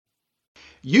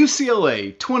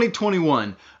UCLA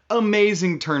 2021,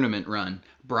 amazing tournament run.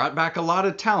 Brought back a lot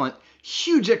of talent,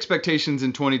 huge expectations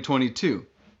in 2022.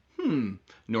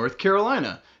 North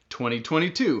Carolina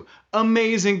 2022,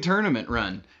 amazing tournament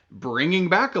run. Bringing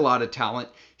back a lot of talent,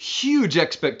 huge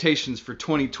expectations for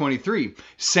 2023.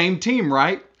 Same team,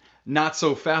 right? Not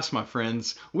so fast, my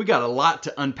friends. We got a lot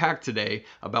to unpack today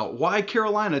about why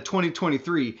Carolina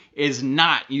 2023 is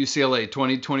not UCLA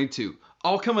 2022.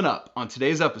 All coming up on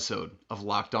today's episode of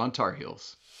Locked On Tar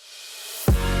Heels.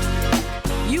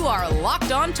 You are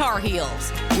Locked On Tar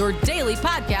Heels, your daily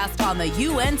podcast on the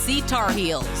UNC Tar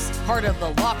Heels. Part of the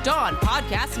Locked On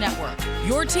Podcast Network,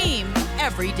 your team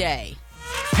every day.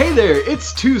 Hey there,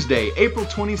 it's Tuesday, April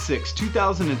 26,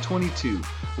 2022.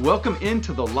 Welcome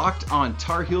into the Locked On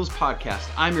Tar Heels podcast.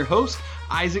 I'm your host,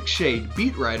 Isaac Shade,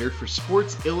 beat writer for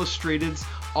Sports Illustrated's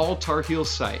All Tar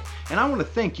Heels site. And I want to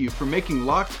thank you for making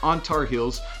Locked On Tar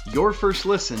Heels your first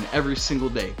listen every single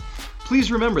day.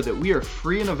 Please remember that we are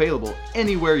free and available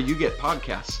anywhere you get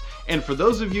podcasts. And for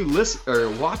those of you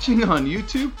watching on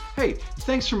YouTube, hey,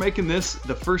 thanks for making this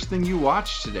the first thing you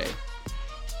watch today.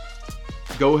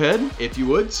 Go ahead, if you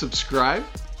would, subscribe,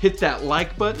 hit that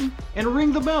like button, and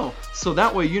ring the bell, so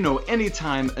that way you know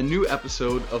anytime a new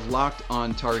episode of Locked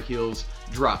On Tar Heels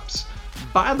drops.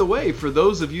 By the way, for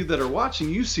those of you that are watching,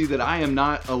 you see that I am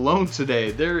not alone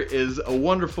today. There is a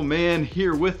wonderful man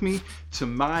here with me to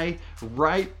my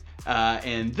right.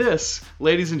 And this,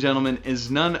 ladies and gentlemen, is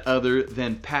none other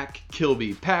than Pack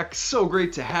Kilby. Pack, so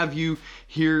great to have you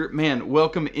here. Man,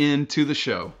 welcome into the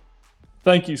show.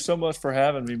 Thank you so much for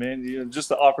having me, man. Just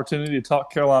the opportunity to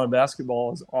talk Carolina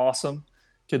basketball is awesome.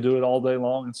 Could do it all day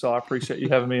long, and so I appreciate you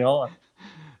having me on.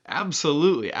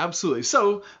 Absolutely, absolutely.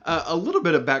 So a little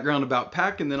bit of background about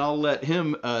Pack, and then I'll let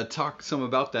him talk some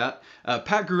about that.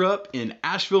 Pack grew up in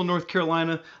Asheville, North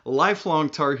Carolina, lifelong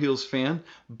Tar Heels fan,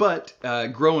 but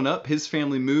growing up, his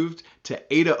family moved to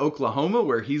Ada, Oklahoma,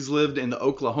 where he's lived in the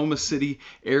Oklahoma City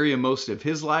area most of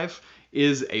his life,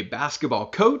 is a basketball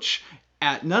coach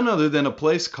at none other than a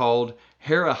place called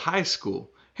Harrah High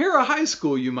School. Harrah High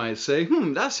School, you might say,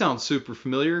 that sounds super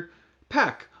familiar.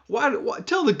 Pack, why,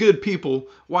 tell the good people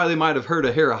why they might have heard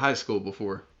of Harrah High School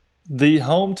before. The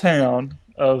hometown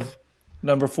of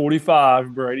number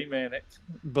 45, Brady Manek,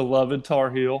 beloved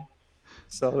Tar Heel.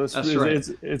 So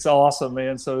it's awesome,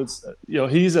 man. So it's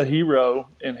he's a hero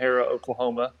in Harrah,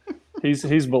 Oklahoma.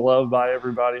 He's beloved by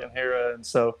everybody in Harrah, and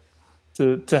so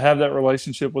to have that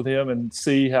relationship with him and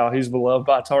see how he's beloved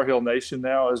by Tar Heel Nation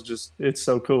now is just, it's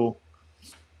so cool.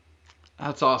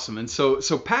 That's awesome. And so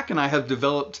Pack and I have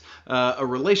developed a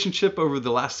relationship over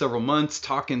the last several months,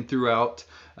 talking throughout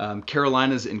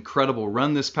Carolina's incredible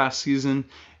run this past season,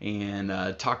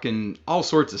 and talking all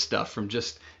sorts of stuff from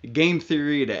just game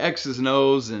theory to X's and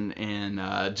O's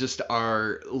and just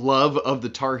our love of the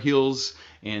Tar Heels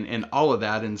and all of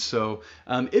that. And so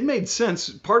it made sense.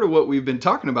 Part of what we've been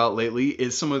talking about lately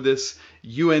is some of this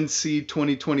UNC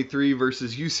 2023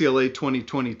 versus UCLA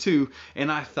 2022.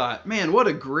 And I thought, man, what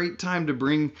a great time to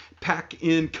bring Pack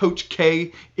in, Coach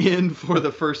K in for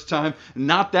the first time.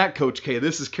 Not that Coach K.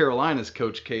 This is Carolina's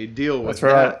Coach K. Deal with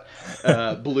That's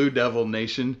that. Blue Devil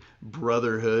Nation,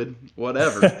 brotherhood,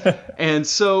 whatever. And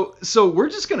so we're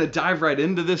just going to dive right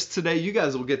into this today. You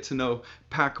guys will get to know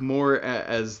Pack more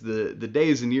as the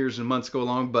days and years and months go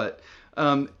along. But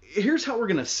here's how we're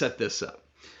going to set this up.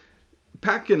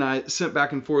 Pack and I sent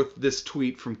back and forth this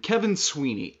tweet from Kevin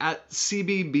Sweeney at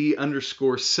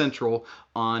CBB_Central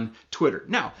on Twitter.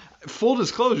 Now, full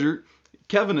disclosure,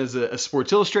 Kevin is a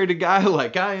Sports Illustrated guy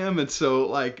like I am, and so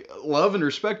love and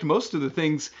respect most of the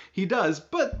things he does.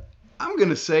 But I'm going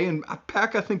to say, and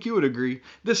Pack, I think you would agree,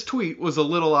 this tweet was a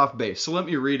little off base. So let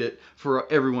me read it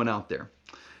for everyone out there.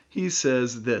 He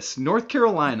says this: North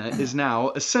Carolina is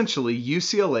now essentially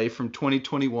UCLA from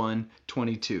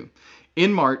 2021-22.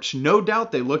 In March, no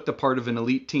doubt they looked a part of an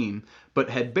elite team, but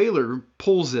had Baylor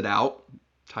pulls it out,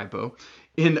 typo,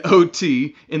 in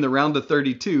OT in the round of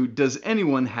 32, does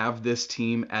anyone have this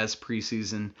team as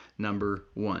preseason number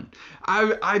one?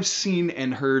 I've seen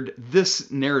and heard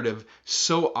this narrative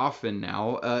so often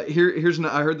now. I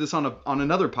heard this on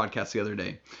another podcast the other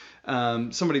day.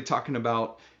 Somebody talking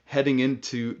about heading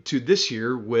into this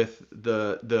year with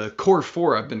the core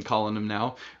four, I've been calling them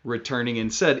now, returning,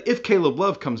 and said if Caleb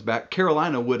Love comes back,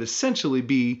 Carolina would essentially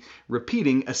be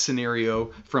repeating a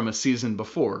scenario from a season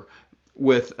before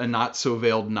with a not so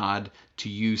veiled nod to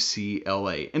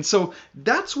UCLA. And so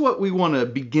that's what we want to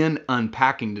begin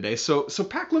unpacking today. So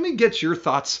Pack, let me get your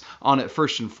thoughts on it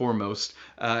first and foremost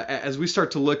as we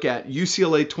start to look at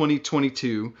UCLA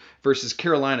 2022 versus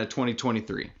Carolina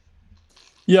 2023.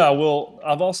 Yeah, well,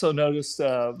 I've also noticed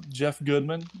Jeff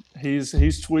Goodman. He's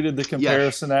tweeted the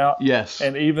comparison out, Yes.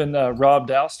 and even Rob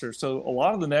Douster. So a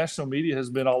lot of the national media has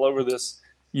been all over this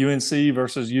UNC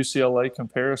versus UCLA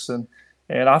comparison,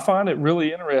 and I find it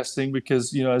really interesting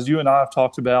because as you and I have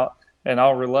talked about, and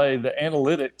I'll relay, the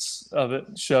analytics of it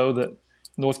show that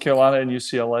North Carolina and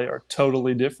UCLA are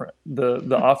totally different.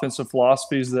 The offensive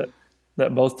philosophies that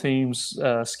both teams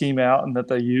scheme out and that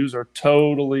they use are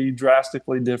totally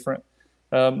drastically different.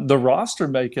 The roster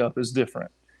makeup is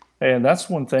different, and that's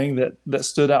one thing that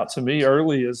stood out to me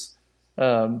early is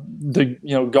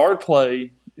the guard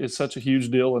play is such a huge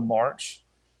deal in March,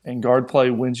 and guard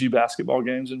play wins you basketball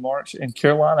games in March, and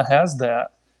Carolina has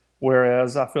that,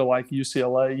 whereas I feel like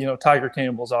UCLA, Tiger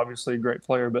Campbell's obviously a great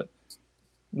player, but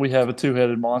we have a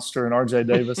two-headed monster in R.J.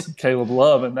 Davis and Caleb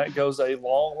Love, and that goes a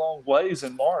long, long ways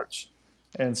in March.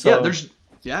 And so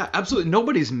yeah, absolutely.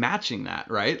 Nobody's matching that,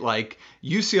 right? Like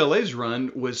UCLA's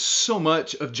run was so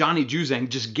much of Johnny Juzang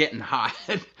just getting hot.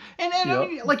 and I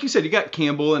mean, like you said, you got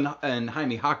Campbell and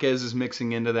Jaime Jaquez is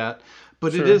mixing into that.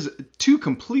 But It is two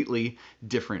completely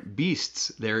different beasts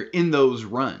there in those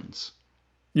runs.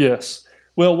 Yes.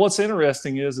 Well, what's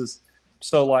interesting is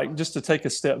so like just to take a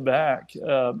step back,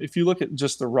 if you look at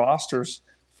just the rosters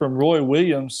from Roy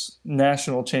Williams'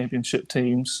 national championship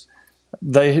teams,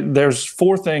 there's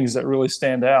four things that really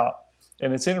stand out,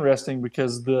 and it's interesting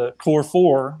because the core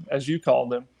four, as you call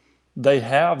them, they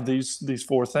have these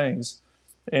four things.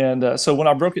 And so when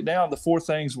I broke it down, the four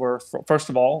things were, first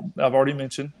of all, I've already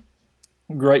mentioned,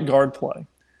 great guard play.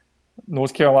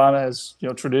 North Carolina has,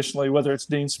 traditionally, whether it's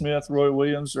Dean Smith, Roy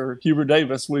Williams, or Hubert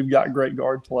Davis, we've got great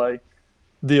guard play.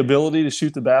 The ability to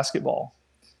shoot the basketball.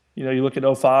 You look at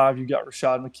 05, you've got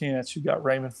Rashad McKinnis, you've got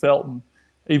Raymond Felton,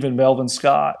 even Melvin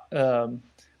Scott.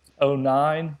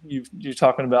 09, you're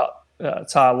talking about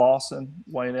Ty Lawson,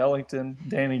 Wayne Ellington,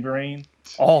 Danny Green,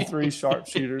 all three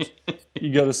sharpshooters.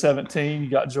 You go to 17, you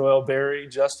got Joel Berry,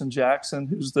 Justin Jackson,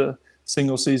 who's the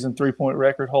single-season three-point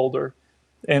record holder.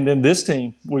 And then this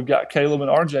team, we've got Caleb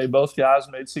and RJ. Both guys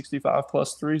made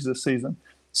 65-plus threes this season.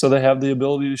 So they have the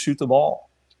ability to shoot the ball.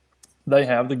 They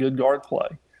have the good guard play.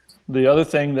 The other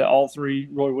thing that all three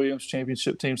Roy Williams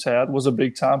championship teams had was a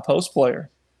big-time post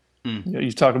player.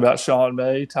 You talk about Sean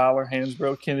May, Tyler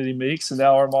Hansbrough, Kennedy Meeks, and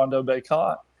now Armando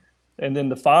Bacot. And then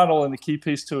the final and the key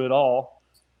piece to it all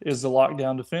is the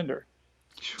lockdown defender.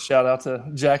 Shout out to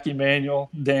Jackie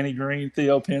Manuel, Danny Green,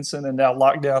 Theo Pinson, and now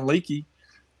lockdown Leaky.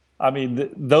 I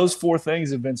mean, those four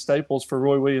things have been staples for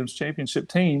Roy Williams championship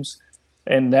teams.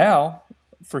 And now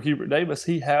for Hubert Davis,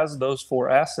 he has those four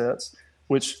assets,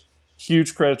 which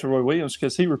huge credit to Roy Williams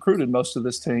because he recruited most of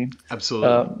this team.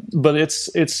 Absolutely. But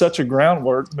it's such a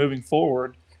groundwork moving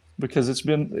forward because it's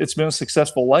been a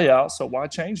successful layout. So why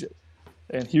change it?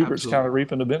 And Hubert's kind of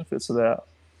reaping the benefits of that.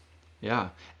 Yeah.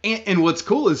 And what's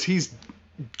cool is he's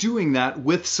doing that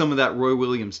with some of that Roy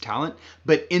Williams talent,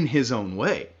 but in his own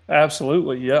way.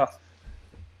 Absolutely. Yeah.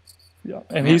 Yeah.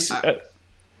 And he's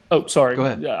sorry. Go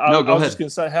ahead. Yeah, I was just going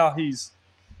to say how he's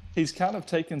kind of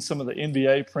taken some of the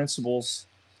NBA principles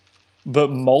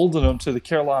but molding them to the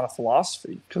Carolina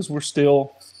philosophy because we're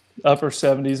still upper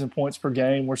 70s in points per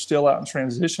game. We're still out in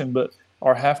transition, but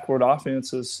our half-court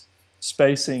offense is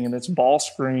spacing and it's ball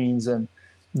screens and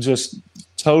just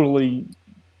totally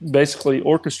basically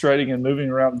orchestrating and moving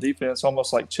around the defense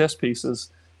almost like chess pieces.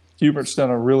 Hubert's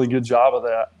done a really good job of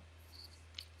that.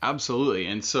 Absolutely.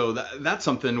 And so that's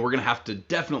something we're going to have to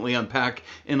definitely unpack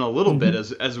in a little bit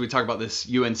as we talk about this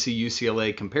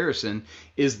UNC-UCLA comparison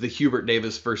is the Hubert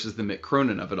Davis versus the Mick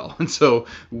Cronin of it all. And so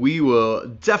we will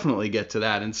definitely get to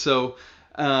that. And so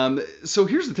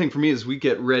here's the thing for me as we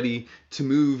get ready to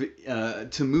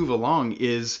move along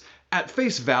is at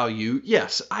face value,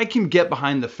 yes, I can get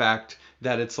behind the fact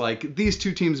that it's like these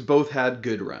two teams both had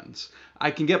good runs. I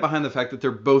can get behind the fact that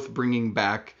they're both bringing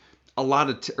back a lot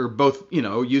of,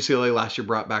 UCLA last year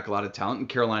brought back a lot of talent, and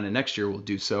Carolina next year will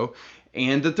do so,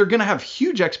 and that they're going to have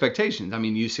huge expectations. I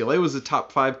mean, UCLA was a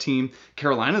top 5 team.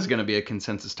 Carolina's going to be a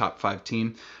consensus top 5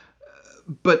 team.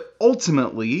 But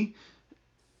ultimately,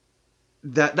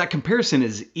 that comparison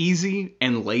is easy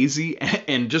and lazy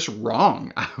and just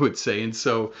wrong, I would say. And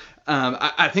so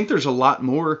I think there's a lot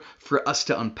more for us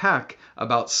to unpack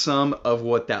about some of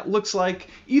what that looks like,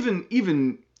 even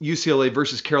UCLA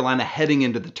versus Carolina heading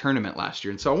into the tournament last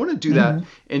year. And so I want to do that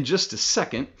in just a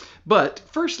second. But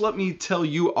first, let me tell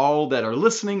you all that are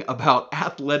listening about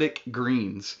Athletic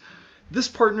Greens. This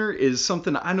partner is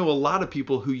something I know a lot of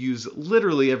people who use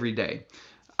literally every day.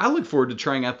 I look forward to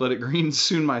trying Athletic Greens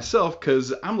soon myself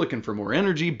because I'm looking for more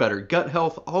energy, better gut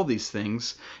health, all these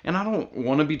things. And I don't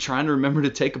want to be trying to remember to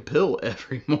take a pill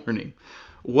every morning.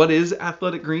 What is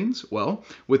Athletic Greens? Well,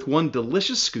 with one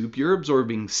delicious scoop, you're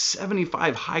absorbing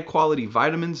 75 high-quality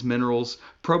vitamins, minerals,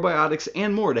 probiotics,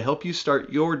 and more to help you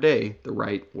start your day the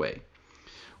right way.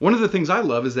 One of the things I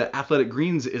love is that Athletic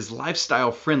Greens is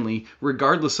lifestyle friendly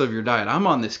regardless of your diet. I'm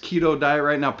on this keto diet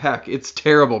right now, Pack. It's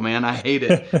terrible, man. I hate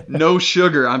it. No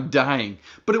sugar. I'm dying.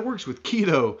 But it works with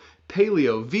keto,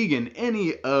 paleo, vegan,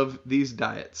 any of these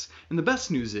diets. And the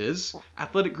best news is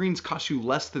Athletic Greens cost you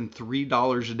less than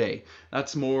 $3 a day.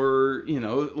 That's more,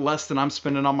 less than I'm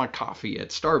spending on my coffee at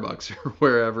Starbucks or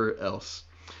wherever else.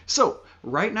 So,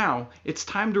 right now, it's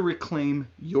time to reclaim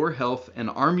your health and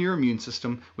arm your immune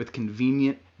system with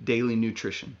convenient daily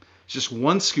nutrition. It's just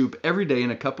one scoop every day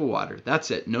in a cup of water. That's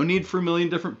it. No need for a million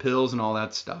different pills and all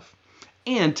that stuff.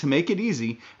 And to make it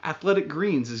easy, Athletic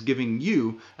Greens is giving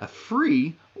you a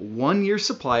free 1-year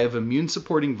supply of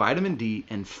immune-supporting vitamin D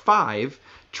and 5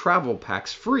 travel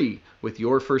packs free with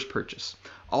your first purchase.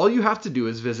 All you have to do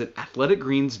is visit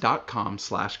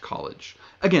athleticgreens.com/college.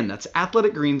 Again, that's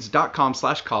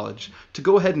athleticgreens.com/college to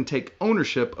go ahead and take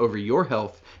ownership over your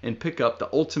health and pick up the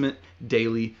ultimate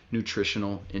daily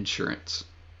nutritional insurance.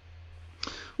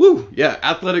 Woo, yeah,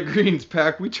 Athletic Greens,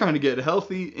 Pack. We trying to get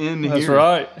healthy in here. That's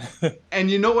right.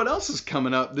 And you know what else is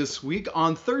coming up this week?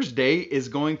 On Thursday is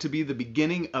going to be the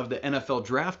beginning of the NFL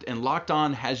Draft, and Locked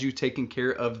On has you taken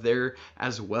care of there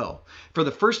as well. For the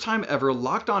first time ever,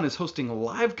 Locked On is hosting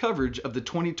live coverage of the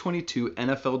 2022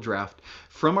 NFL Draft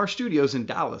from our studios in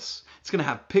Dallas. It's going to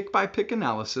have pick-by-pick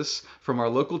analysis from our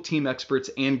local team experts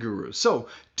and gurus. So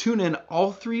tune in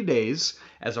all 3 days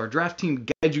as our draft team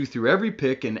guides you through every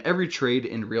pick and every trade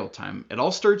in real time. It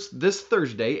all starts this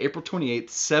Thursday, April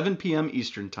 28th, 7 p.m.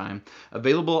 Eastern Time,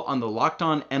 available on the Locked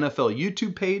On NFL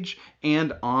YouTube page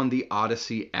and on the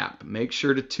Odyssey app. Make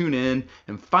sure to tune in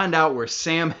and find out where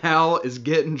Sam Howell is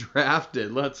getting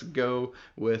drafted. Let's go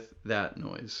with that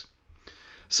noise.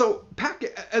 So, Pack,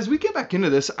 as we get back into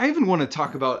this, I even want to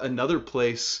talk about another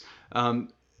place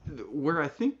where I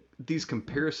think these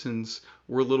comparisons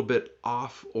were a little bit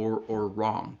off or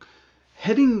wrong.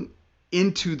 Heading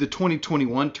into the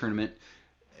 2021 tournament,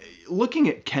 looking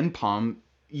at KenPom,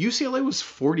 UCLA was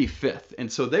 45th, and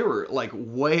so they were like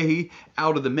way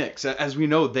out of the mix. As we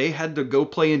know, they had to go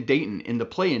play in Dayton in the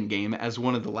play-in game as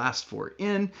one of the last 4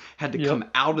 in, had to come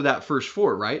out of that first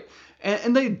 4, right?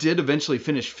 And they did eventually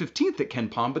finish 15th at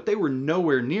KenPom, but they were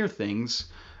nowhere near things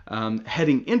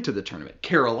heading into the tournament.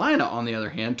 Carolina, on the other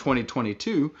hand,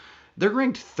 2022, they're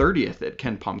ranked 30th at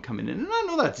KenPom coming in. And I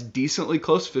know that's decently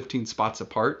close, 15 spots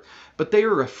apart, but they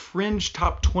are a fringe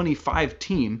top 25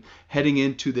 team heading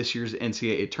into this year's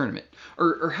NCAA tournament.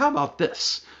 Or how about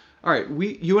this? All right,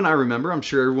 you and I remember, I'm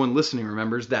sure everyone listening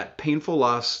remembers, that painful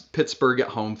loss, Pittsburgh at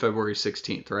home, February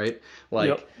 16th, right?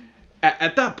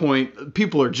 At that point,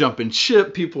 people are jumping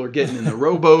ship. People are getting in the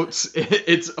rowboats.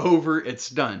 It's over. It's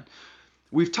done.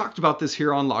 We've talked about this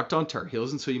here on Locked On Tar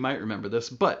Heels, and so you might remember this.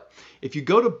 But if you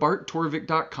go to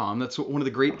barttorvik.com, that's one of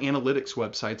the great analytics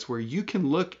websites where you can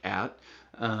look at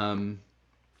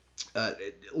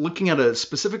looking at a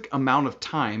specific amount of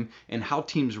time and how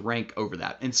teams rank over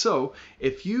that. And so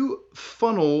if you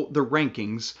funnel the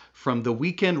rankings from the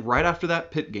weekend right after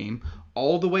that Pitt game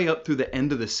all the way up through the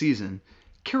end of the season,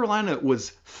 Carolina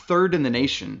was 3rd in the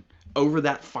nation over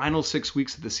that final 6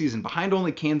 weeks of the season, behind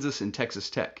only Kansas and Texas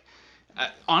Tech.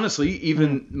 Honestly,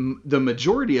 even the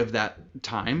majority of that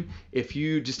time, if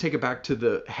you just take it back to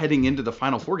the heading into the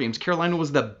Final Four games, Carolina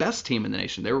was the best team in the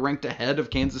nation. They were ranked ahead of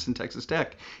Kansas and Texas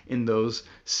Tech in those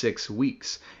 6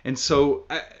 weeks. And so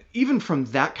even from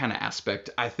that kind of aspect,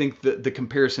 I think the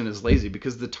comparison is lazy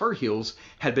because the Tar Heels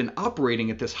had been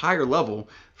operating at this higher level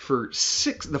for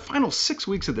the final 6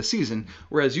 weeks of the season,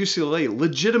 whereas UCLA,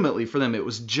 legitimately for them, it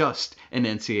was just an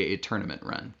NCAA tournament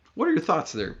run. What are your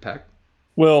thoughts there, Pack?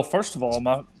 Well, first of all,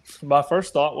 my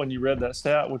first thought when you read that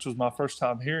stat, which was my first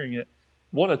time hearing it,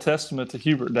 what a testament to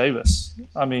Hubert Davis.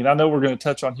 I mean, I know we're going to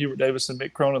touch on Hubert Davis and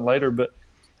Mick Cronin later, but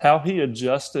how he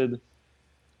adjusted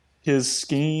his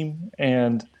scheme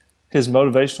and his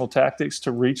motivational tactics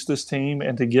to reach this team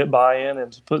and to get buy-in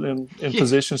and to put them in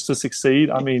positions to succeed.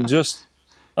 I mean, just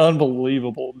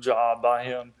unbelievable job by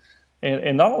him.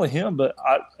 And not only him, but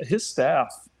his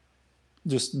staff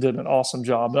just did an awesome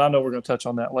job. And I know we're going to touch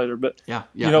on that later, but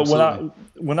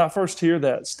when I first hear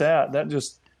that stat, that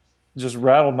just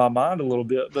rattled my mind a little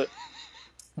bit. But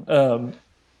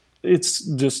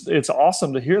it's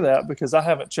awesome to hear that because I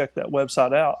haven't checked that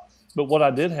website out. But what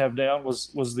I did have down was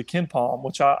the KenPom,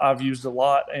 which I've used a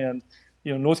lot. And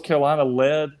North Carolina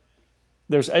led.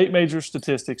 There's 8 major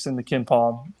statistics in the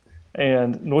KenPom,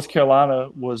 and North Carolina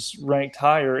was ranked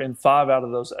higher in 5 out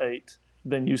of those 8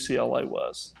 than UCLA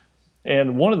was.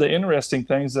 And one of the interesting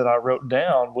things that I wrote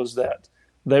down was that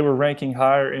they were ranking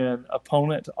higher in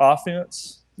opponent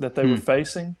offense that they were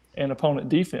facing and opponent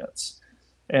defense.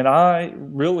 And I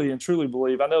really and truly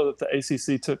believe, I know that the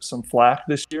ACC took some flack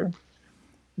this year,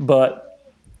 but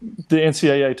the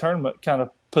NCAA tournament kind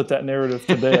of put that narrative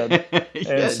to bed.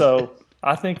 And so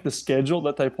I think the schedule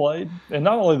that they played, and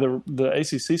not only the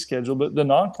ACC schedule, but the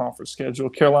non-conference schedule,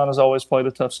 Carolina's always played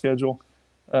a tough schedule.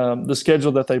 The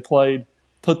schedule that they played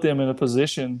put them in a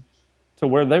position to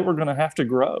where they were going to have to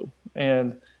grow.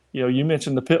 And, you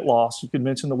mentioned the Pitt loss. You could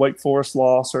mention the Wake Forest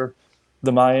loss or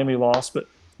the Miami loss, but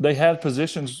they had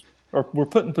positions or were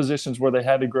put in positions where they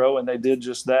had to grow, and they did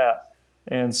just that.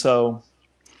 And so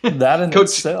that in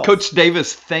itself. Coach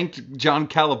Davis thanked John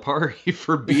Calipari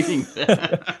for beating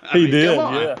them. He did,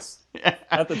 yes.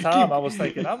 At the time, I was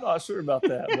thinking, I'm not sure about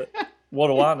that, but what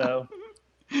do I know?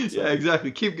 So, yeah,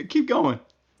 exactly. Keep going.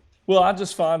 Well, I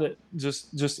just find it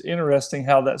just interesting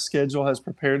how that schedule has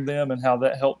prepared them and how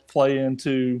that helped play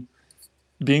into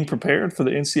being prepared for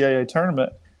the NCAA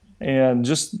tournament. And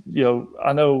just,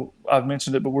 I know I've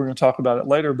mentioned it, but we're going to talk about it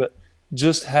later, but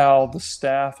just how the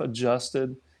staff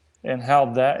adjusted and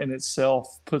how that in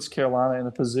itself puts Carolina in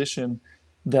a position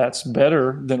that's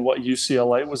better than what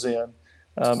UCLA was in.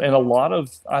 And a lot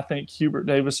of, I think, Hubert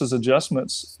Davis's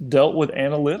adjustments dealt with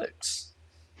analytics.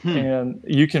 And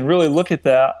you can really look at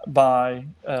that by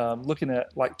looking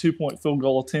at like 2-point field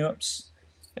goal attempts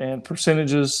and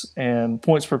percentages and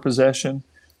points per possession.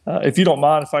 If you don't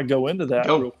mind if I go into that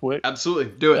real quick.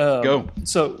 Absolutely. Do it. Go.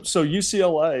 So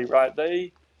UCLA, right,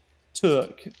 they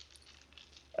took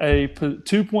a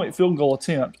 2-point field goal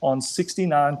attempt on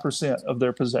 69% of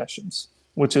their possessions,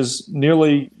 which is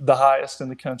nearly the highest in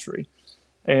the country.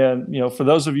 And, for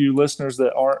those of you listeners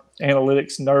that aren't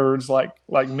analytics nerds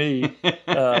like me,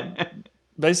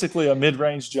 basically a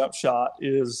mid-range jump shot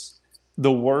is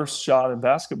the worst shot in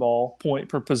basketball point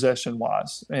per possession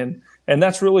wise. And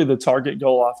that's really the target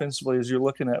goal offensively is you're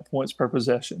looking at points per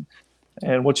possession.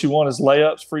 And what you want is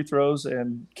layups, free throws,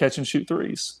 and catch and shoot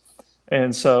threes.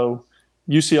 And so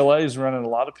UCLA is running a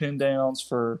lot of pin downs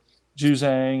for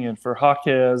Juzang and for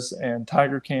Jaquez and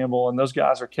Tiger Campbell, and those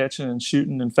guys are catching and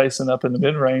shooting and facing up in the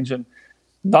mid-range. And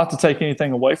not to take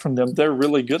anything away from them, they're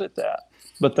really good at that.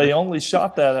 But they only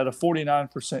shot that at a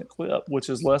 49% clip, which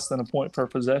is less than a point per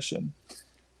possession.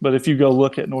 But if you go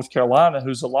look at North Carolina,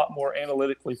 who's a lot more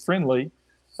analytically friendly,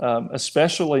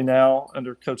 especially now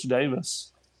under Coach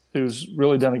Davis, who's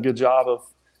really done a good job of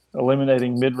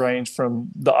eliminating mid-range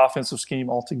from the offensive scheme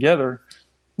altogether,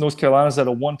 North Carolina's at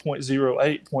a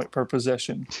 1.08 point per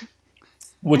possession,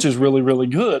 which is really, really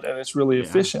good, and it's really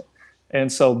efficient.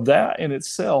 And so that in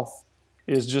itself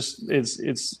is just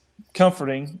it's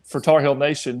comforting for Tar Heel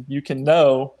Nation. You can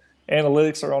know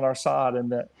analytics are on our side,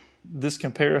 and that this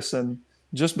comparison,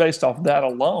 just based off that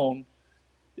alone,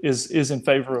 is in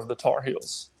favor of the Tar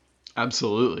Heels.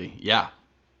 Absolutely, yeah.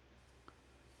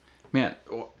 Man,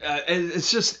 it's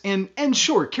just and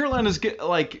sure, Carolina's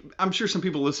I'm sure some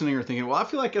people listening are thinking, well, I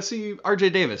feel like I see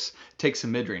RJ Davis take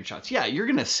some mid-range shots. Yeah, you're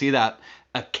gonna see that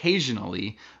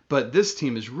occasionally, but this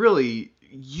team is really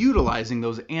utilizing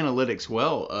those analytics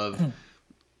well of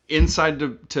inside to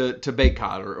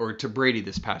Bacot or to Brady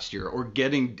this past year, or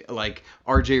getting like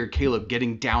RJ or Caleb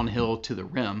getting downhill to the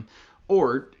rim,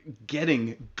 or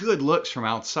getting good looks from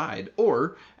outside,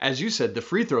 or, as you said, the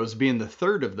free throws being the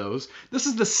third of those. This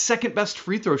is the second best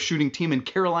free throw shooting team in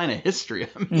Carolina history.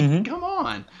 I mean, come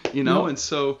on, Yep. And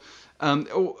so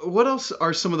what else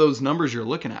are some of those numbers you're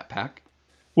looking at, Pac?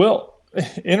 Well,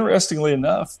 interestingly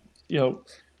enough,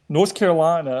 North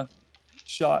Carolina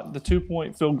shot the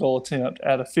 2-point field goal attempt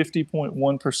at a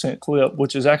 50.1% clip,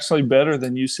 which is actually better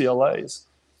than UCLA's.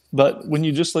 But when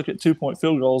you just look at 2-point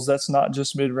field goals, that's not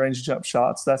just mid-range jump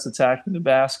shots. That's attacking the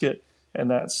basket,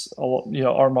 and that's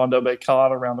Armando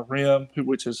Bacot around the rim,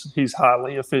 he's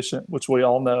highly efficient, which we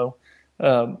all know.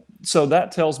 So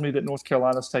that tells me that North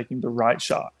Carolina's taking the right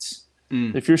shots.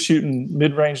 If you're shooting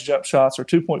mid-range jump shots or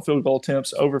 2-point field goal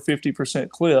attempts over 50%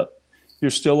 clip,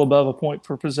 you're still above a point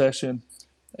per possession,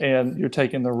 and you're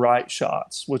taking the right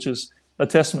shots, which is a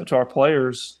testament to our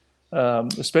players,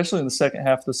 especially in the second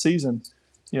half of the season.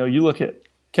 You look at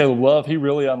Caleb Love, he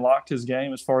really unlocked his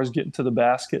game as far as getting to the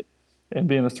basket and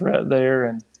being a threat there.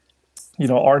 And,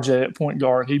 RJ at point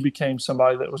guard, he became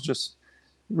somebody that was just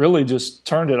really just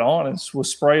turned it on and was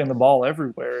spraying the ball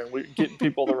everywhere, and we're getting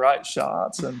people the right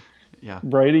shots. And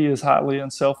Brady is highly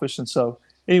unselfish. And so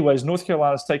anyways, North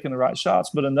Carolina's taking the right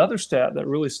shots. But another stat that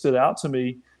really stood out to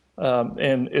me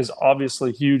and is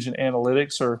obviously huge in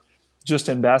analytics or just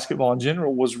in basketball in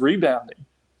general was rebounding.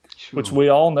 which we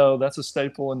all know that's a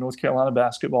staple in North Carolina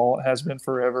basketball. It has been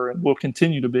forever and will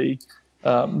continue to be.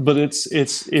 But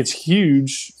it's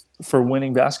huge for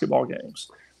winning basketball games.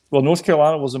 Well, North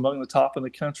Carolina was among the top in the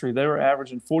country. They were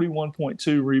averaging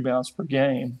 41.2 rebounds per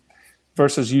game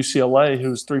versus UCLA,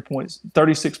 who's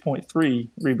 36.3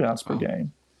 rebounds per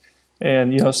game.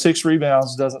 And, 6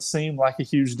 rebounds doesn't seem like a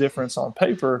huge difference on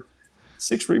paper.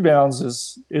 6 rebounds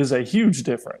is a huge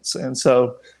difference. And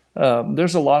so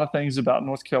there's a lot of things about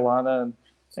North Carolina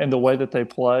and the way that they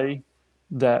play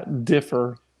that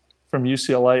differ from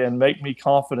UCLA and make me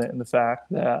confident in the fact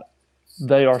that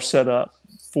they are set up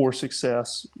for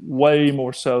success way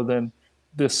more so than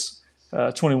this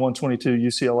 21-22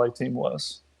 UCLA team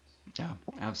was. Yeah,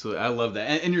 absolutely. I love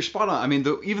that. And you're spot on. I mean,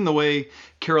 even the way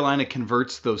Carolina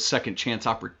converts those second chance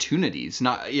opportunities,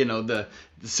 not, the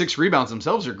 6 rebounds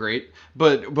themselves are great,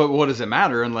 but what does it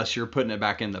matter unless you're putting it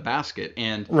back in the basket?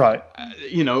 And, right.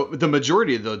 The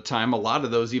majority of the time, a lot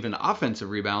of those even offensive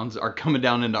rebounds are coming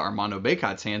down into Armando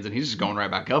Bacot's hands, and he's just going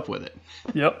right back up with it.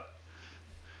 Yep.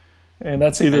 And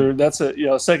that's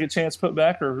a second chance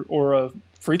putback or a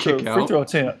free throw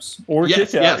attempts or kick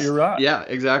out. Yes. You're right. Yeah,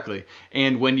 exactly.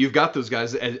 And when you've got those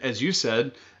guys, as you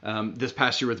said, this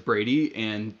past year with Brady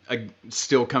and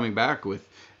still coming back with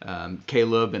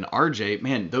Caleb and RJ,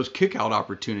 man, those kick out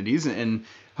opportunities, and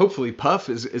hopefully Puff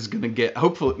is going to get.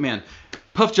 Hopefully, man.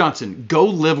 Puff Johnson, go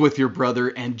live with your brother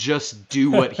and just do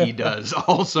what he does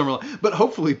all summer long. But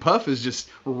hopefully Puff is just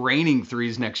raining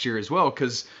threes next year as well,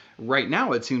 because right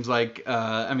now it seems like,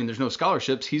 there's no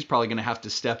scholarships. He's probably going to have to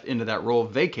step into that role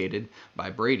vacated by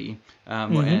Brady.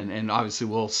 And obviously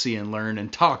we'll see and learn and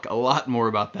talk a lot more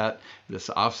about that this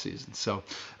offseason. So,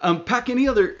 Pack, any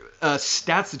other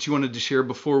stats that you wanted to share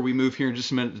before we move here in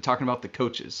just a minute to talking about the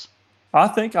coaches? I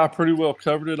think I pretty well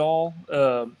covered it all.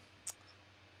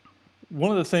 One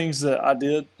of the things that I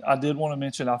did want to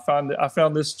mention, I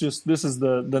found this is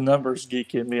the numbers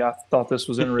geek in me. I thought this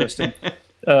was interesting.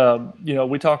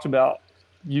 We talked about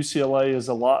UCLA is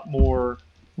a lot more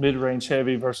mid-range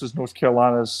heavy versus North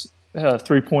Carolina's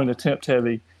 3-point attempt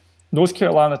heavy. North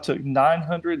Carolina took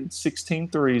 916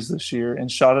 threes this year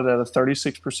and shot it at a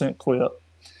 36% clip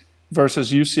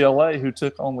versus UCLA, who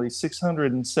took only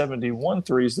 671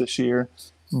 threes this year,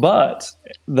 but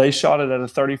they shot it at a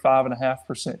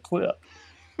 35.5% clip,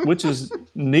 which is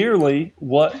nearly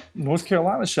what North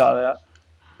Carolina shot at.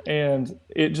 And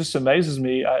it just amazes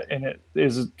me. And it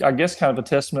is, I guess, kind of a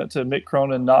testament to Mick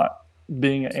Cronin not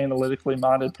being an analytically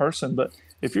minded person. But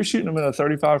if you're shooting them in a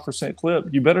 35% clip,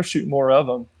 you better shoot more of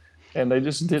them. And they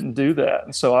just didn't do that.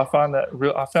 And so I found that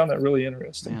really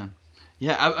interesting.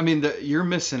 Yeah. You're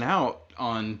missing out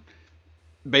on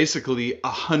basically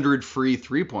 100 free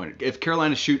 3-pointer. If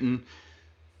Carolina's shooting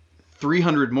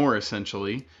 300 more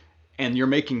essentially, and you're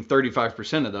making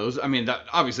 35% of those, that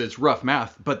obviously it's rough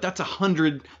math, but that's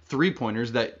 100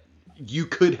 3-pointers that you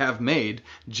could have made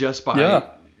just by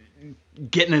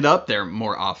getting it up there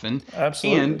more often.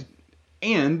 Absolutely.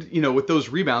 And with those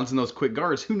rebounds and those quick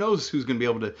guards, who knows who's going to be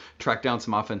able to track down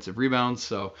some offensive rebounds.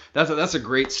 So that's a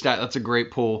great stat. That's a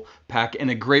great pull, Pack, and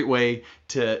a great way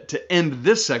to end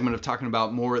this segment of talking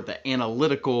about more the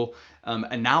analytical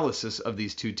analysis of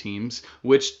these two teams,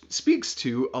 which speaks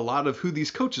to a lot of who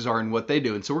these coaches are and what they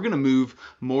do. And so we're going to move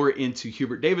more into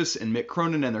Hubert Davis and Mick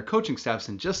Cronin and their coaching staffs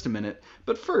in just a minute.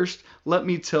 But first, let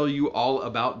me tell you all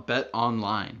about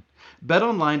BetOnline.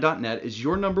 BetOnline.net is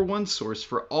your number one source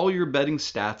for all your betting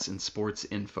stats and sports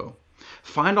info.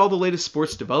 Find all the latest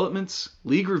sports developments,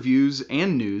 league reviews,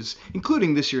 and news,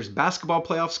 including this year's basketball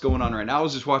playoffs going on right now. I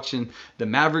was just watching the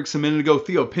Mavericks a minute ago.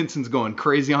 Theo Pinson's going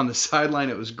crazy on the sideline.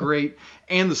 It was great.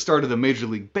 And the start of the Major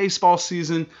League Baseball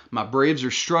season. My Braves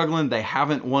are struggling. They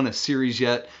haven't won a series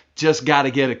yet. Just got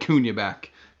to get Acuna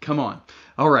back. Come on.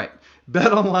 All right.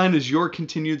 BetOnline is your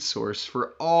continued source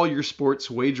for all your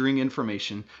sports wagering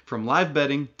information, from live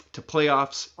betting to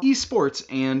playoffs, esports,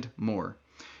 and more.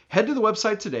 Head to the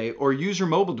website today or use your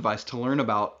mobile device to learn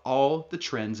about all the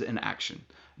trends in action.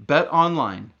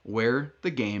 BetOnline, where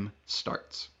the game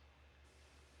starts.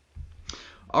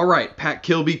 All right, Pat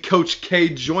Kilby, Coach K,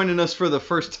 joining us for the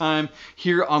first time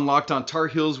here on Locked On Tar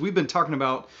Heels. We've been talking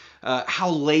about how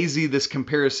lazy this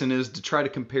comparison is to try to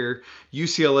compare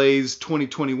UCLA's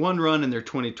 2021 run and their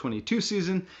 2022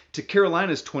 season to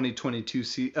Carolina's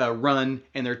 2022 run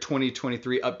and their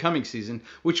 2023 upcoming season,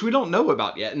 which we don't know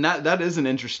about yet. And that is an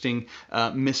interesting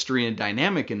mystery and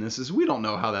dynamic in this, is we don't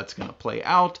know how that's going to play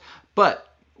out. But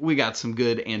we got some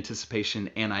good anticipation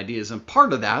and ideas. And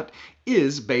part of that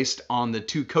is based on the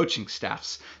two coaching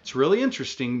staffs. It's really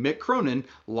interesting. Mick Cronin,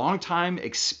 longtime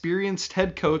experienced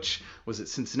head coach, was at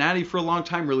Cincinnati for a long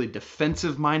time, really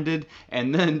defensive minded,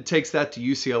 and then takes that to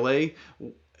UCLA.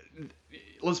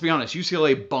 Let's be honest,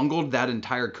 UCLA bungled that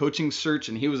entire coaching search,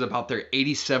 and he was about their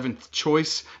 87th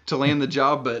choice to land the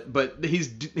job. But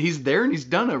he's there, and he's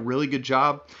done a really good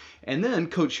job. And then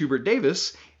Coach Hubert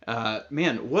Davis,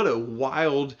 man, what a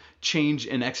wild change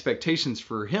in expectations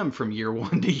for him from year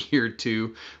one to year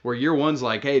two, where year one's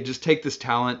like, hey, just take this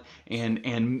talent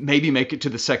and maybe make it to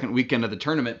the second weekend of the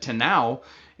tournament, to now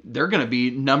they're going to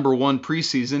be number one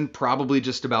preseason probably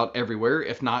just about everywhere,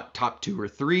 if not top 2 or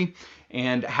 3.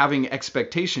 And having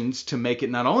expectations to make it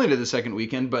not only to the second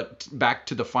weekend, but back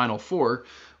to the Final Four,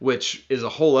 which is a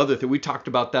whole other thing. We talked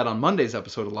about that on Monday's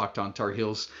episode of Locked On Tar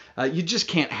Heels. You just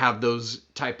can't have those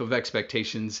type of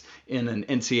expectations in an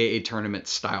NCAA tournament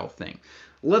style thing.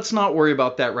 Let's not worry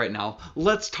about that right now.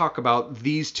 Let's talk about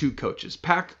these two coaches.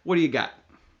 Pack, what do you got?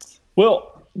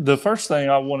 Well, the first thing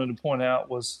I wanted to point out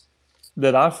was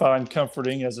that I find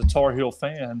comforting as a Tar Heel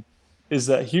fan is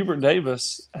that Hubert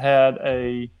Davis had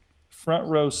a front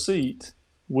row seat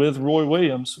with Roy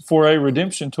Williams for a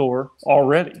redemption tour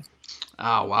already.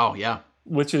 Oh, wow. Yeah.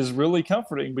 Which is really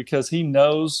comforting because he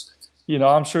knows,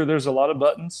 I'm sure there's a lot of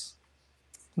buttons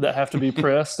that have to be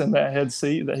pressed in that head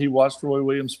seat that he watched Roy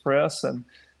Williams press. And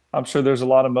I'm sure there's a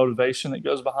lot of motivation that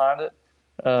goes behind it.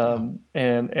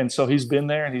 And so he's been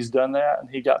there and he's done that, and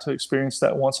he got to experience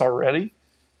that once already.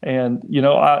 And,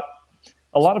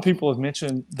 a lot of people have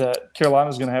mentioned that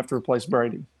Carolina's going to have to replace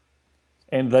Brady.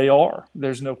 And they are.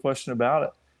 There's no question about it.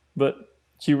 But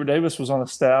Hubert Davis was on a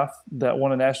staff that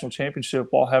won a national championship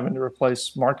while having to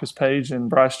replace Marcus Page and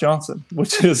Bryce Johnson,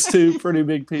 which is two pretty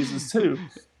big pieces too.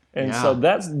 And so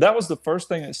that was the first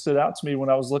thing that stood out to me when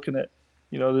I was looking at,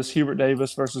 this Hubert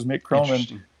Davis versus Mick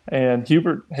Cronin. And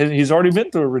Hubert, he's already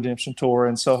been through a redemption tour.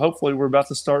 And so hopefully we're about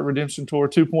to start redemption tour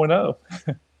 2.0.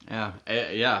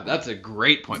 Yeah, that's a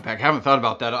great point, Pack. I haven't thought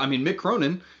about that. I mean, Mick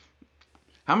Cronin,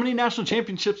 how many national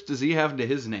championships does he have to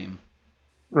his name?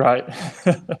 Right.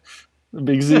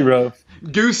 Big zero.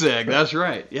 Goose egg, that's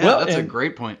right. Yeah, well, that's a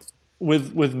great point.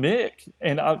 With Mick,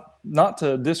 and not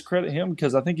to discredit him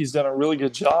because I think he's done a really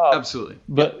good job. Absolutely.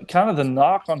 But kind of the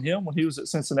knock on him when he was at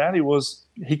Cincinnati was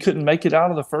he couldn't make it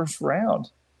out of the first round.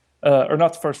 Or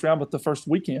not the first round, but the first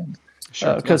weekend.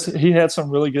 Sure. Because he had some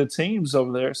really good teams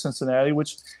over there at Cincinnati,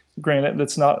 which, granted,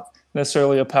 that's not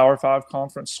necessarily a Power 5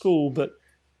 conference school, but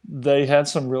they had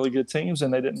some really good teams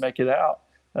and they didn't make it out.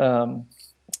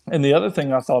 And the other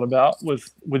thing I thought about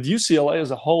with UCLA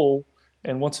as a whole,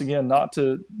 and once again, not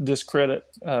to discredit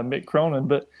Mick Cronin,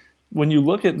 but when you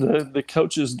look at the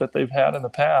coaches that they've had in the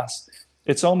past,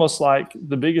 it's almost like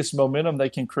the biggest momentum they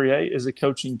can create is a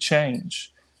coaching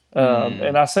change.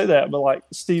 And I say that, but like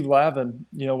Steve Lavin,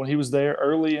 when he was there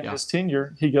early in his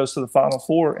tenure, he goes to the Final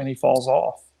Four and he falls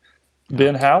off.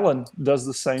 Ben Howland does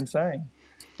the same thing.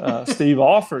 Steve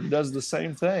Alford does the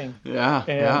same thing.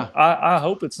 I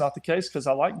hope it's not the case because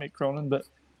I like Mick Cronin, but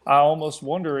I almost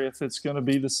wonder if it's going to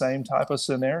be the same type of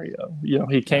scenario.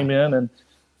 He came in and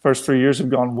first 3 years have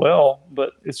gone well,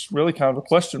 but it's really kind of a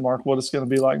question mark what it's going to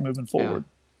be like moving forward.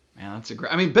 Man, that's a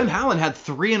great. I mean, Ben Howland had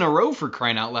 3 in a row for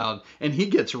crying out loud, and he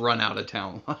gets run out of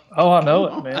town. Oh, I know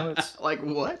it, man. It's like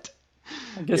what?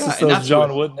 I guess it's those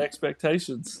John Wooden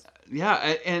expectations. Yeah,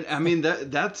 and I mean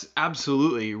that's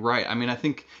absolutely right. I mean, I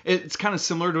think it's kind of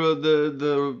similar to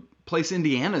the place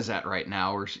Indiana's at right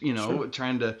now, or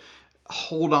trying to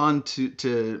hold on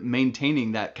to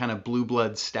maintaining that kind of blue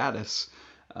blood status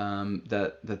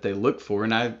that they look for.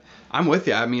 And I'm with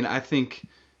you. I mean, I think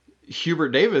Hubert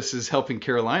Davis is helping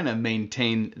Carolina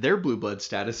maintain their blue blood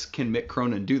status. Can Mick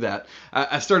Cronin do that?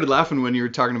 I started laughing when you were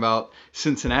talking about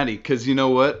Cincinnati because you know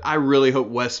what? I really hope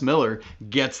Wes Miller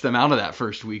gets them out of that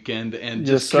first weekend and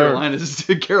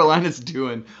Carolina's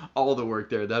doing all the work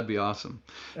there. That'd be awesome.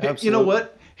 Absolutely. You know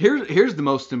what? Here's the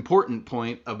most important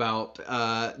point about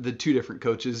the two different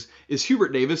coaches is Hubert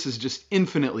Davis is just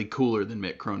infinitely cooler than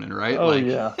Mick Cronin, right? Oh,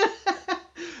 yeah.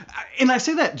 And I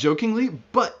say that jokingly,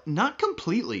 but not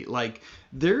completely. Like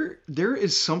there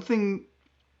is something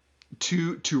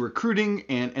to recruiting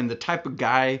and the type of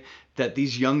guy that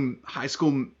these high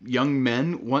school young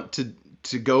men want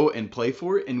to go and play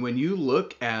for. And when you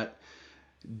look at,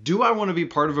 do I want to be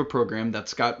part of a program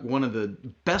that's got one of the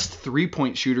best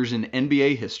 3-point shooters in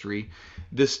NBA history?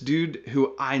 This dude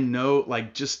who I know,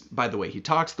 like just by the way he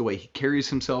talks, the way he carries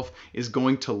himself, is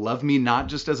going to love me not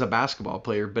just as a basketball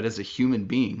player, but as a human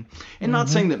being. And not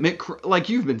saying that Mick, like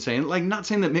you've been saying, like not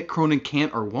saying that Mick Cronin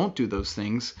can't or won't do those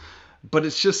things, but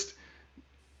it's just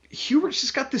Hubert's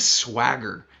just got this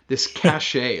swagger, this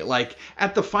cachet. Like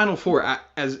at the Final Four,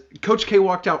 as Coach K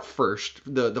walked out first,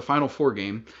 the Final Four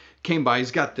game came by.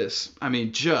 He's got this, I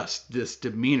mean, just this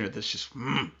demeanor that's just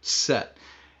set.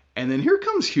 And then here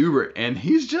comes Hubert, and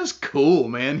he's just cool,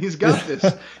 man. He's got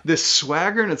this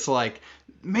swagger, and it's like,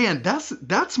 man,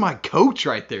 that's my coach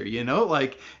right there, you know?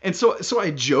 Like, and so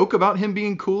I joke about him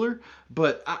being cooler,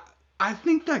 but I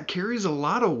think that carries a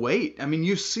lot of weight. I mean,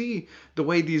 you see the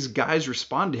way these guys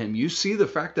respond to him. You see the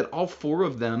fact that all four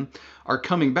of them are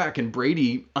coming back, and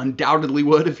Brady undoubtedly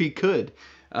would if he could.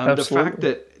 The fact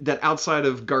that outside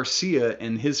of Garcia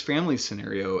and his family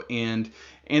scenario and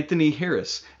Anthony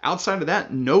Harris, outside of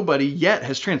that, nobody yet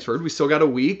has transferred. We still got a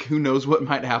week. Who knows what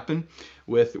might happen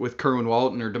with Kerwin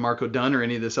Walton or DeMarco Dunn or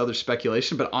any of this other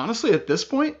speculation. But honestly, at this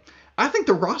point, I think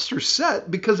the roster's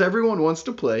set because everyone wants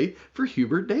to play for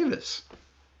Hubert Davis.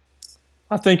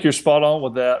 I think you're spot on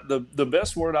with that. The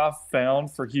best word I've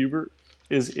found for Hubert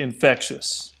is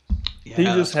infectious. Yeah, he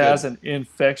just has an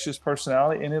infectious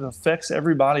personality, and it affects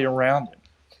everybody around him.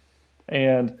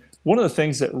 And one of the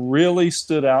things that really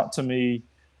stood out to me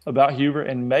about Hubert,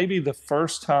 and maybe the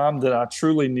first time that I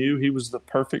truly knew he was the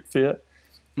perfect fit,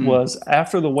 was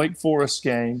after the Wake Forest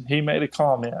game. He made a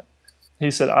comment. He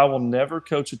said, "I will never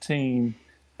coach a team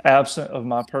absent of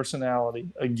my personality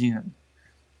again."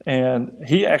 And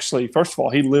he actually, first of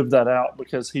all, he lived that out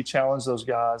because he challenged those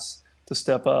guys to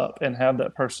step up and have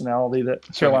that personality that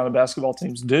Carolina basketball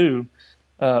teams do.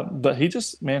 But he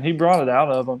just, man, he brought it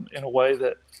out of them in a way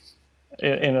that,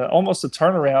 in almost a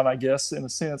turnaround, I guess, in a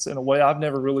sense, in a way I've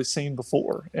never really seen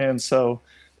before. And so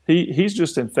he's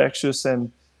just infectious,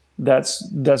 and that's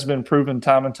been proven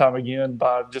time and time again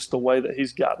by just the way that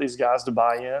he's got these guys to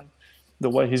buy in, the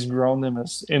way he's grown them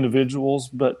as individuals,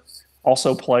 but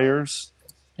also players.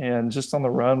 And just on the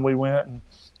run we went, and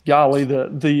golly,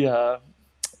 the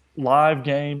live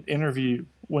game interview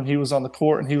when he was on the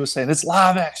court and he was saying, "It's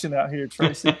live action out here,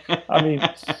 Tracy." I mean,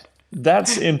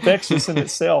 that's infectious in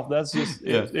itself. That's just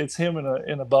it's him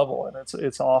in a bubble, and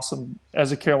it's awesome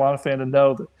as a Carolina fan to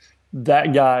know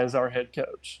that guy is our head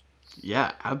coach.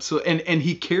 Yeah, absolutely. And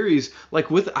he carries, like,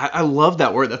 I love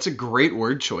that word. That's a great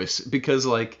word choice because,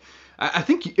 like, I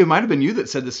think it might have been you that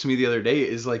said this to me the other day,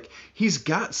 is like he's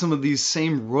got some of these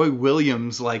same Roy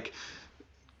Williams, like,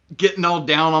 getting all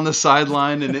down on the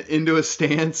sideline and into a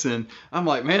stance. And I'm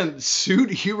like, man, suit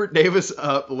Hubert Davis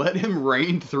up, let him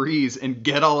rain threes and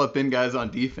get all up in guys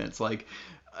on defense. Like,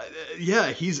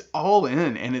 yeah, he's all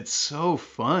in, and it's so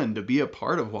fun to be a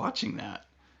part of watching that.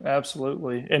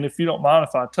 Absolutely. And if you don't mind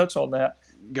if I touch on that,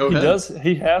 Go ahead.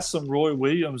 He has some Roy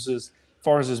Williams as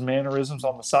far as his mannerisms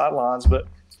on the sidelines, but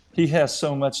he has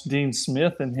so much Dean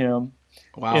Smith in him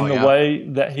in the way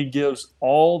that he gives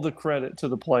all the credit to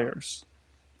the players.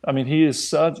 I mean, he's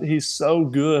so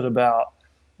good about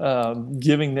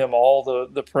giving them all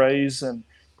the praise. And,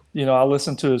 you know, I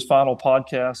listened to his final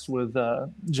podcast with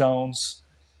Jones,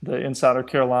 the Insider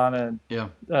Carolina,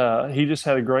 and he just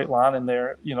had a great line in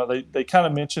there. You know, they kind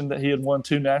of mentioned that he had won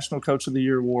 2 National Coach of the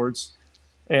Year awards.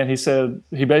 And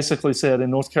he basically said, in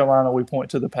North Carolina, we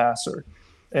point to the passer.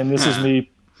 And this is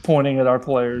me pointing at our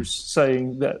players,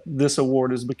 saying that this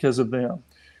award is because of them.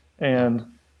 And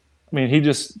I mean, he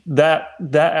just, that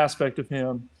aspect of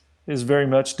him is very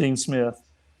much Dean Smith,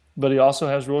 but he also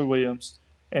has Roy Williams,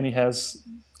 and he has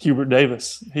Hubert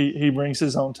Davis. He brings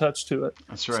his own touch to it.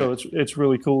 That's right. So it's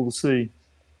really cool to see.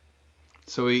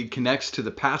 So he connects to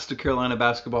the past of Carolina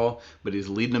basketball, but he's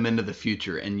leading them into the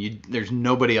future, and there's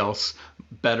nobody else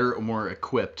better or more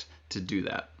equipped to do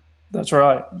that. That's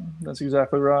right. That's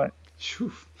exactly right.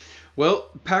 Whew. Well,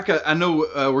 Paka, I know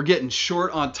we're getting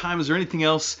short on time. Is there anything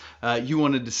else you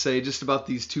wanted to say just about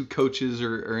these two coaches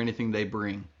or anything they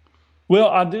bring? Well,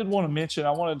 I did want to mention,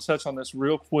 I wanted to touch on this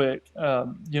real quick.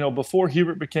 Before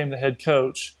Hubert became the head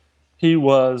coach, he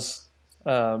was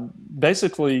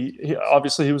obviously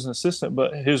he was an assistant,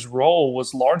 but his role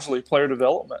was largely player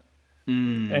development.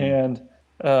 And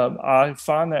I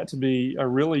find that to be a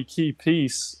really key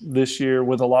piece this year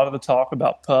with a lot of the talk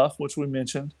about Puff, which we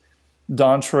mentioned,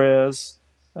 Dontrez,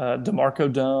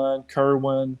 DeMarco Dunn,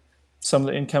 Kerwin, some of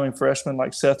the incoming freshmen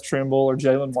like Seth Trimble or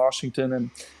Jalen Washington. And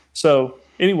so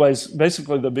anyways,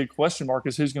 basically the big question mark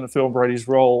is who's going to fill Brady's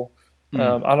role.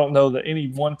 I don't know that any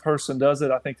one person does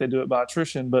it. I think they do it by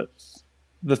attrition. But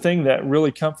the thing that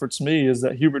really comforts me is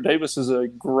that Hubert Davis is a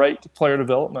great player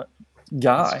development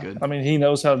guy. I mean, he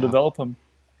knows how to develop them.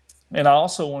 And I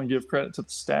also want to give credit to the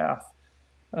staff.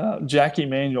 Jackie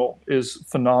Manuel is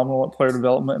phenomenal at player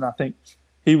development, and I think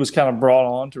he was kind of brought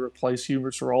on to replace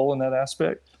Hubert's role in that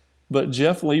aspect. But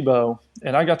Jeff Lebo,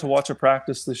 and I got to watch a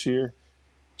practice this year,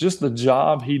 just the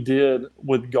job he did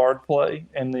with guard play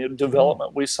and the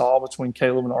development we saw between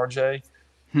Caleb and RJ,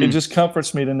 it just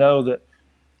comforts me to know that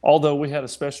although we had a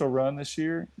special run this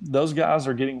year, those guys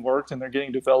are getting worked and they're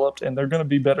getting developed, and they're going to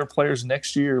be better players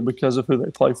next year because of who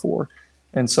they play for.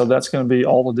 And so that's going to be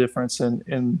all the difference.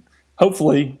 And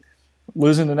hopefully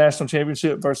losing the national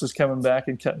championship versus coming back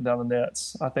and cutting down the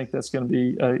nets, I think that's going to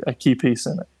be a key piece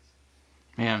in it.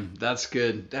 Man, that's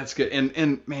good. That's good.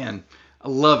 And man, I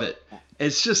love it.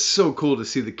 It's just so cool to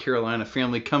see the Carolina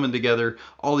family coming together,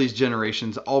 all these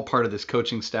generations, all part of this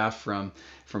coaching staff from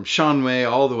Sean May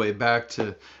all the way back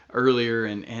to earlier.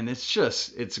 And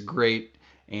it's great.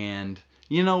 And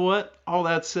you know what? All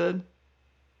that said,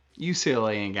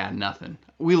 UCLA ain't got nothing.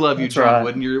 We love you, John right.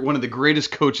 Wooden. You're one of the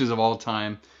greatest coaches of all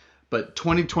time. But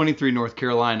 2023 North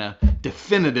Carolina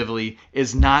definitively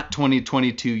is not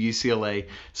 2022 UCLA.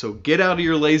 So get out of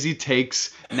your lazy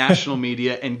takes, national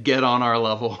media, and get on our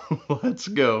level. Let's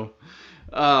go.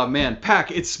 Man,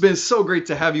 Pack, it's been so great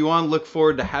to have you on. Look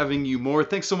forward to having you more.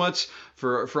 Thanks so much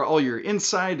for all your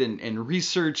insight and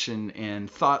research and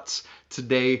thoughts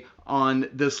today on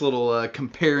this little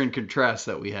compare and contrast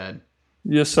that we had.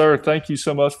 Yes, sir. Thank you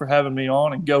so much for having me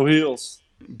on, and go Heels.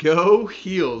 Go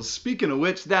Heels. Speaking of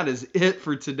which, that is it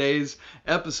for today's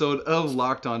episode of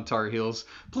Locked on Tar Heels.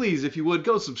 Please, if you would,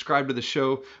 go subscribe to the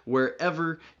show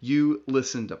wherever you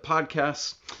listen to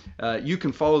podcasts. You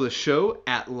can follow the show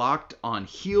at Locked on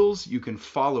Heels. You can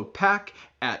follow Pack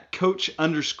at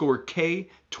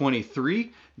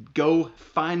Coach_K23. Go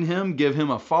find him, give him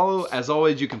a follow. As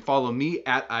always, you can follow me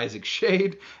at Isaac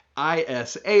Schade.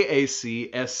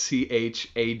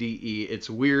 ISAACSCHADE. It's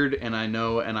weird, and I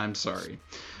know, and I'm sorry.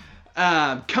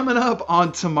 Coming up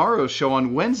on tomorrow's show,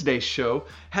 on Wednesday's show,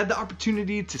 had the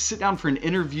opportunity to sit down for an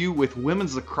interview with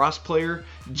women's lacrosse player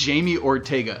Jamie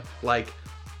Ortega. Like,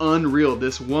 unreal.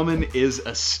 This woman is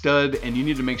a stud, and you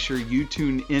need to make sure you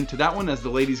tune into that one as the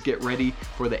ladies get ready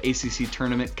for the ACC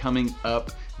tournament coming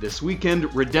up this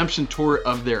weekend. Redemption tour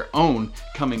of their own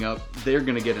coming up. They're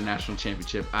going to get a national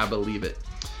championship. I believe it.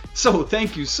 So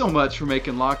thank you so much for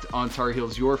making Locked on Tar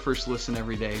Heels your first listen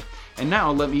every day. And now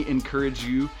let me encourage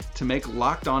you to make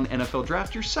Locked on NFL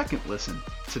Draft your second listen.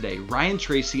 Today, Ryan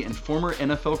Tracy and former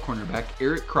NFL cornerback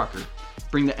Eric Crocker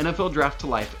bring the NFL Draft to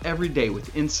life every day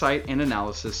with insight and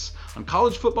analysis on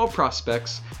college football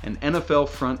prospects and NFL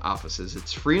front offices.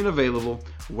 It's free and available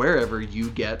wherever you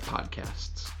get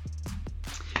podcasts.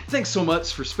 Thanks so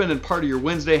much for spending part of your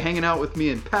Wednesday hanging out with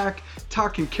me and Pack,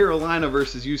 talking Carolina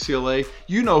versus UCLA.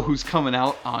 You know who's coming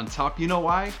out on top. You know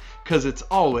why? Because it's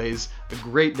always a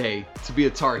great day to be a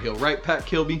Tar Heel. Right, Pat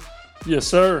Kilby? Yes,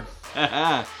 sir.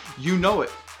 You know it.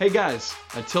 Hey, guys,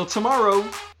 until tomorrow,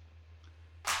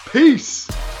 peace.